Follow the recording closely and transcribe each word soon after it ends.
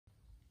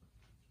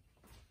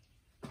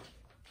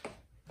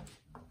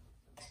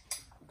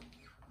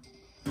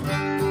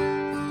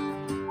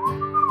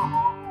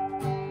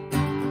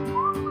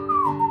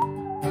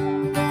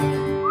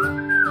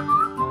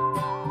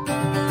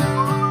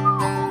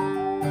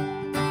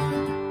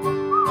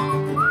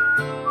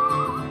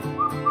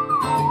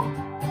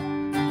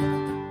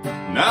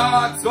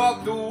Now I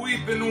taught the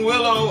weeping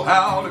willow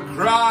how to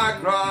cry,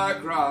 cry,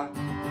 cry.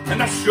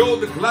 And I showed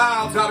the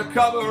clouds how to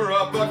cover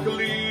up a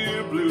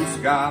clear blue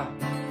sky.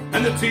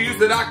 And the tears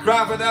that I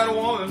cry for that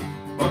woman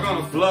are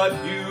gonna flood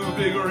you,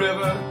 big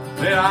river.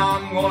 And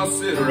I'm gonna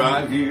sit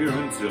right here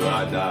until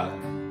I die.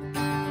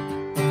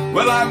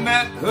 Well, I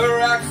met her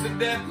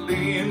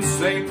accidentally in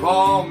St.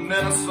 Paul,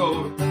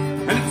 Minnesota.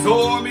 And it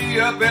tore me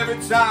up every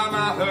time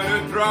I heard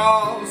her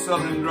draw,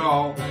 southern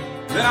drawl.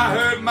 Then I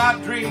heard my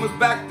dream was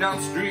back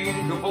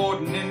downstream,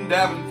 cavorting in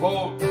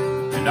Davenport.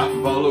 And I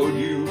followed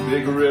you,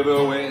 big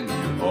river, when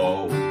you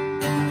called.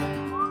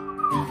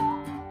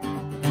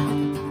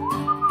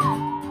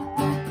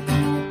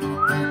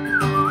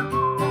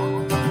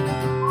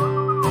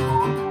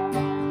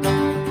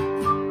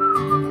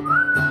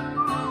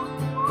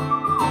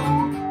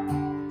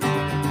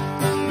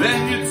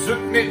 Then you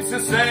took me to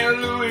St.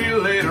 Louis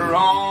later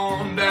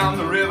on down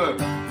the river.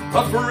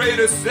 A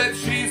freighter said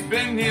she's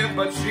been here,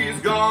 but she's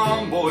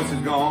gone, boy, she's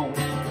gone.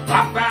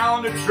 I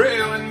found a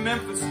trail in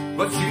Memphis,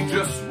 but she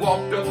just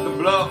walked up the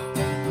bluff.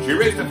 She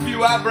raised a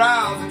few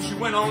eyebrows and she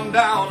went on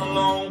down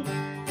alone.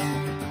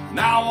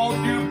 Now I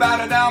want you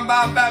batter down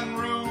by Baton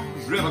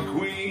Rouge, River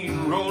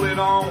Queen, roll it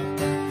on.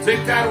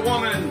 Take that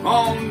woman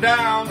on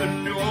down to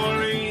New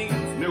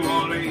Orleans, New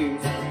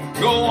Orleans.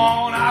 Go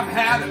on, I've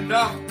had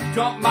enough,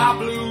 dump my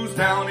blues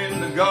down in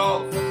the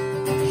Gulf.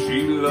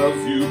 She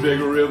loves you,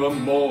 big river,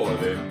 more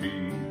than me.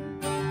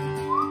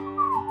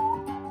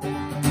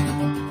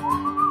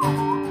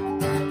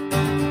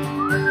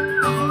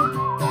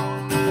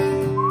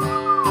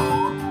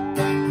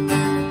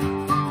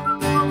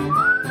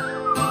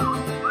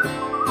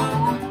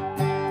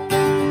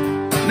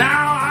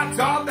 Now I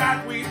taught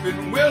that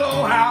weeping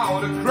willow how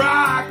to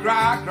cry,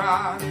 cry,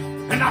 cry.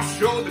 And I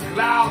showed the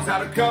clouds how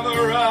to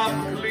cover up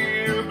a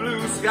clear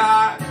blue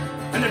sky.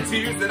 And the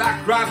tears that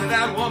I cry for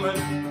that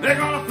woman, they're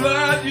gonna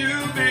flood you,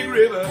 big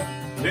river.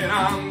 Then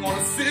I'm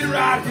gonna sit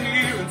right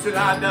here until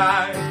I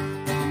die.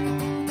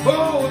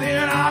 Oh,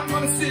 then I'm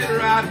gonna sit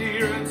right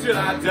here until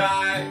I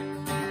die.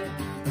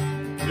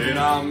 Then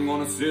I'm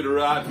gonna sit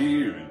right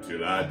here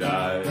until I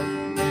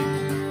die.